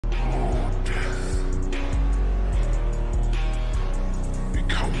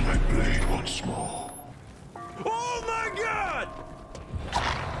once more. Oh my God!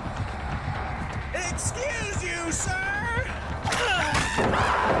 Excuse you, sir!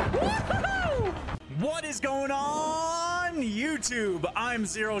 Woohoo! What is going on, YouTube? I'm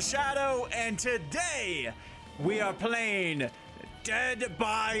Zero Shadow, and today we are playing Dead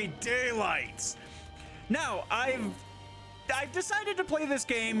by Daylight. Now, I've decided to play this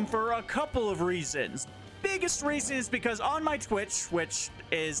game for a couple of reasons. Biggest reason is because on my Twitch, which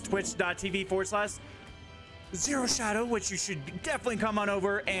is twitch.tv/Zero Shadow, which you should definitely come on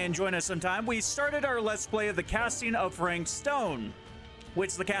over and join us sometime, we started our Let's Play of the Casting of Frank Stone.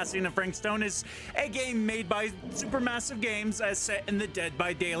 Which the Casting of Frank Stone is a game made by Supermassive Games as set in the Dead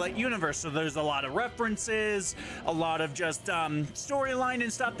by Daylight universe. So there's a lot of references, a lot of just storyline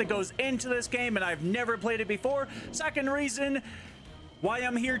and stuff that goes into this game, and I've never played it before. Second reason why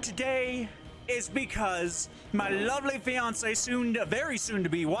I'm here today is because my lovely fiance, very soon to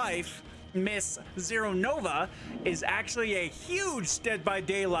be wife, Miss Zero Nova, is actually a huge Dead by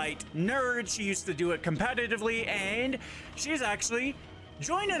Daylight nerd. She used to do it competitively, and she's actually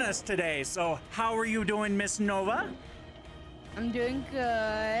joining us today. So how are you doing, Miss Nova? I'm doing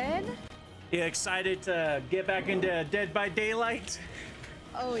good. You excited to get back into Dead by Daylight?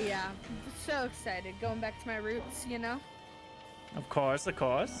 Oh yeah, so excited. Going back to my roots, you know? Of course, of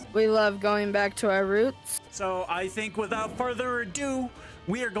course. We love going back to our roots. So I think without further ado,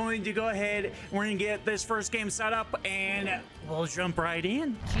 we are going to go ahead, we're gonna get this first game set up, and we'll jump right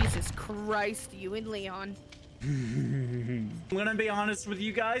in. Jesus Christ, you and Leon. I'm gonna be honest with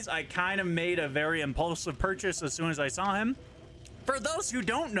you guys, I kind of made a very impulsive purchase as soon as I saw him. For those who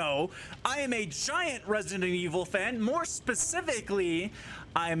don't know, I am a giant Resident Evil fan. More specifically,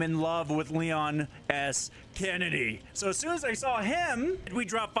 I am in love with Leon S. Kennedy. So as soon as I saw him, we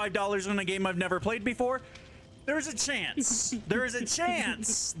dropped $5 on a game I've never played before. There's a chance. There is a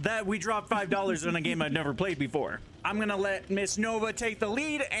chance that we drop $5 on a game I've never played before. I'm gonna let Miss Nova take the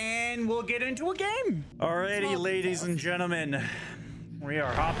lead and we'll get into a game. Alrighty, ladies and gentlemen, we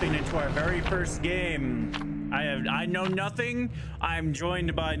are hopping into our very first game. I know nothing. I'm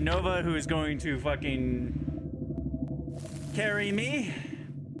joined by Nova, who is going to fucking carry me,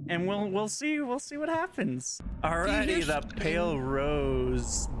 and we'll see what happens. Alrighty, the Pale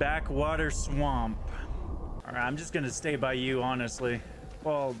Rose Backwater Swamp. Alright, I'm just gonna stay by you, honestly.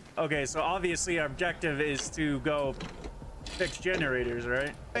 Well, okay, so obviously our objective is to go fix generators,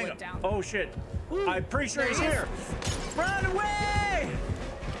 right? Oh shit. Ooh, I'm pretty sure he's here. Run away!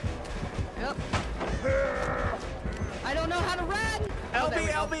 Yep. I don't know how to run.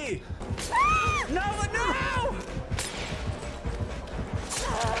 LB, LB! No, no!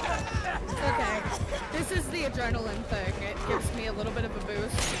 Okay, this is the adrenaline thing. It gives me a little bit of a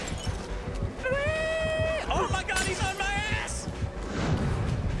boost. Oh my god, he's on my ass!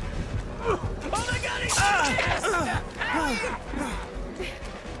 Oh my god, he's on my ass!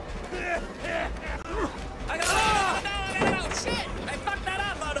 I got no, shit! I fucked that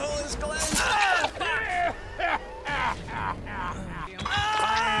up, butthole is cleansed! I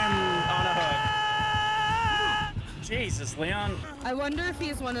am on a hook. Jesus, Leon. I wonder if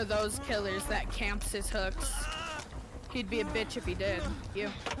he's one of those killers that camps his hooks. He'd be a bitch if he did.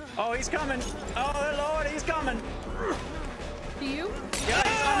 You. Oh, he's coming. Oh, Lord, he's coming. Do you? Yeah,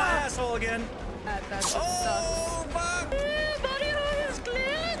 he's on my asshole again. That just Oh, sucks. fuck. Body hole is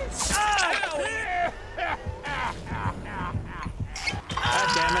cleansed. God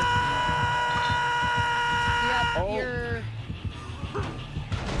damn it. Yep, Oh. you're...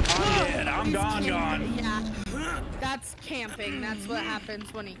 I'm dead. I'm He's gone. Yeah. That's camping. That's what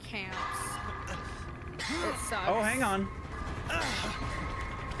happens when he camps. It sucks. Oh, hang on.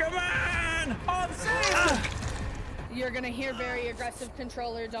 Come on! Oh, I'm safe! You're gonna hear very aggressive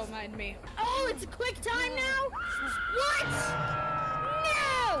controller, don't mind me. Oh, it's a quick time now? What?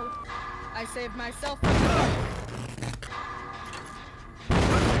 No! I saved myself.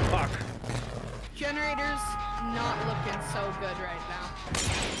 Fuck. Generators not looking so good right now.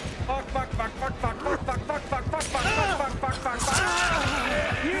 Fuck, fuck, fuck, fuck, fuck, fuck, fuck, fuck, fuck, fuck, fuck, fuck, fuck, fuck, fuck.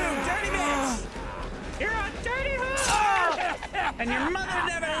 You dirty bitch! You're a dirty hoe! And your mother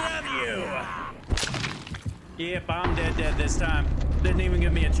never loved you! Yep, I'm dead this time. Didn't even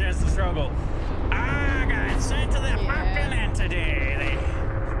give me a chance to struggle. I got sent to the fucking entity.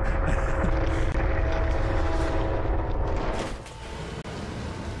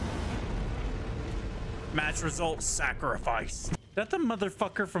 Match result sacrifice. Is that the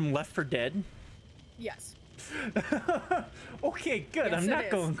motherfucker from Left 4 Dead? Yes. Okay, good. Yes, I'm it not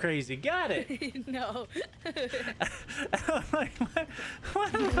is. going crazy. Got it. No. I'm like,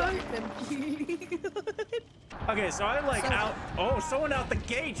 what the fuck? Okay, so I like out. Oh, someone out the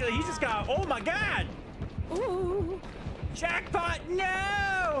gate. He just got. Oh my god. Ooh. Jackpot,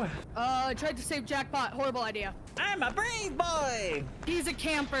 no! I tried to save Jackpot. Horrible idea. I'm a brave boy. He's a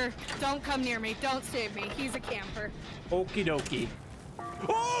camper. Don't come near me. Don't save me. He's a camper. Okie dokie.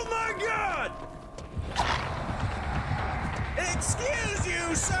 Oh my god! Excuse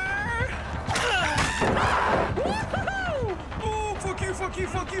you, sir! Woohoo! Oh, fuck you, fuck you,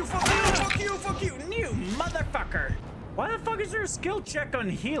 fuck you, fuck you, fuck you, fuck you, you motherfucker! Why the fuck is there a skill check on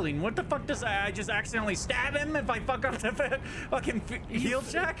healing? What the fuck does I just accidentally stab him if I fuck up the fucking heal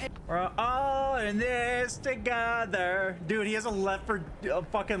check? We're all in this together. Dude, he has a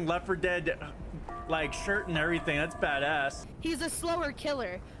fucking Left 4 Dead like shirt and everything. That's badass. He's a slower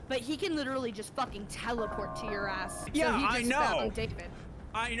killer, but he can literally just fucking teleport to your ass. Yeah, so he just I know. found David.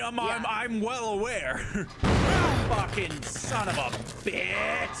 I know. Yeah. I'm well aware. Fucking son of a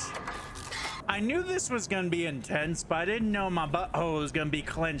bitch. I knew this was gonna be intense, but I didn't know my butthole was gonna be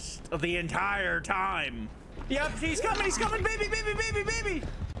clenched the entire time. Yep, he's coming, baby.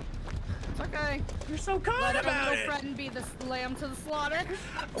 It's okay. You're so kind Let about our it. friend be the lamb to the slaughter.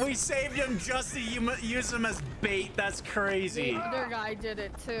 We saved him just to use him as bait. That's crazy. The other guy did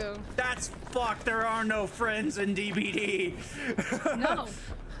it too. That's fucked. There are no friends in DBD. No.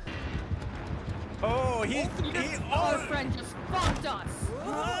 Oh, Our friend just fucked us.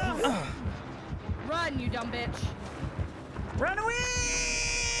 Run, you dumb bitch. Run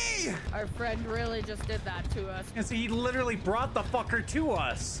away! Our friend really just did that to us. And see, he literally brought the fucker to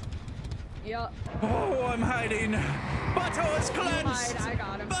us. Yup. Oh, I'm hiding. Butthole is clenched. I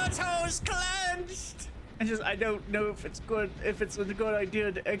got him. Butthole is clenched. I don't know if it's a good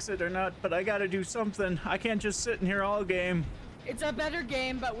idea to exit or not, but I gotta do something. I can't just sit in here all game. It's a better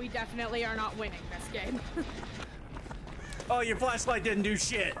game, but we definitely are not winning this game. Oh, your flashlight didn't do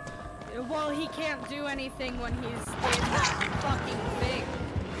shit. Well, he can't do anything when he's in that fucking thing.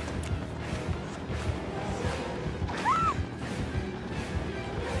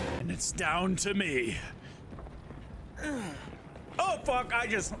 And it's down to me. Oh, fuck, I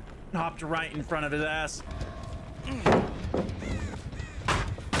just hopped right in front of his ass.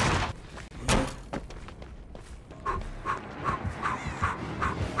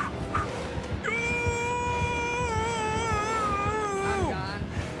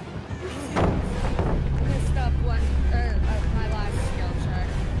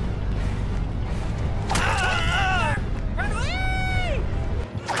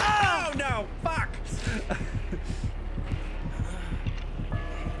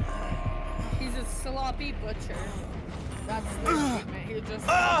 Sloppy butcher. That's the statement. He just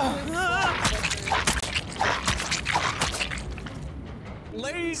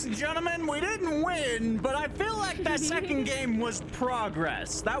Ladies and gentlemen, we didn't win, but I feel like that second game was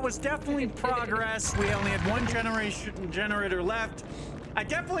progress. That was definitely progress. We only had one generator left. I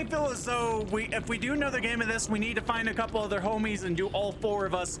definitely feel as though if we do another game of this, we need to find a couple other homies and do all 4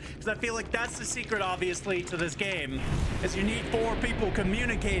 of us, because I feel like that's the secret, obviously, to this game, is you need 4 people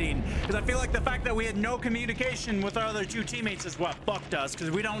communicating, because I feel like the fact that we had no communication with our other 2 teammates is what fucked us,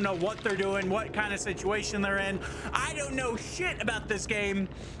 because we don't know what they're doing, what kind of situation they're in. I don't know shit about this game.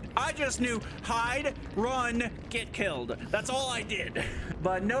 I just knew hide, run, get killed. That's all I did.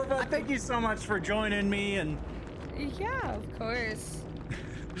 But Nova, thank you so much for joining me. And yeah, of course.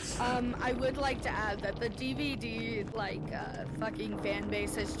 I would like to add that the DVD, fucking fan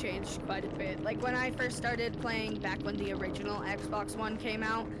base has changed quite a bit. Like, when I first started playing back when the original Xbox One came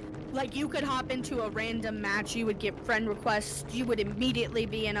out, like, you could hop into a random match, you would get friend requests, you would immediately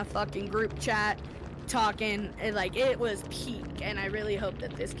be in a fucking group chat talking, and, like, it was peak, and I really hope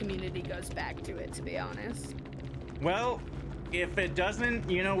that this community goes back to it, to be honest. well, if it doesn't,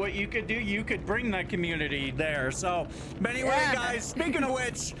 you know what you could do? You could bring that community there. So, but anyway, Yeah. guys, speaking of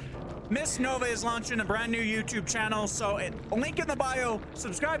which, Miss Nova is launching a brand new YouTube channel. So, link in the bio.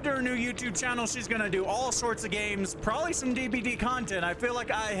 Subscribe to her new YouTube channel. She's going to do all sorts of games, probably some DBD content. I feel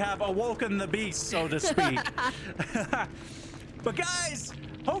like I have awoken the beast, so to speak. But guys,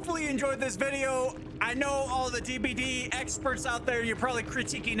 hopefully you enjoyed this video. I know all the DBD experts out there, you're probably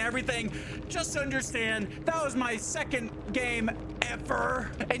critiquing everything. Just understand, that was my second game ever.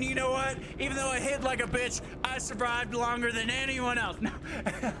 And you know what? Even though I hid like a bitch, I survived longer than anyone else. No.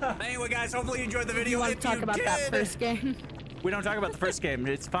 Anyway, guys, hopefully you enjoyed the video. You want to talk about that first game? We don't talk about the first game.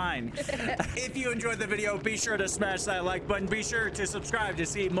 It's fine. If you enjoyed the video, be sure to smash that like button. Be sure to subscribe to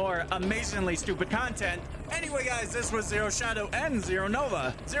see more amazingly stupid content. Anyway, guys, this was Zero Shadow and Zero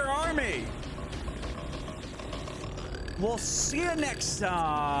Nova. Zero Army. We'll see you next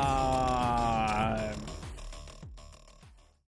time.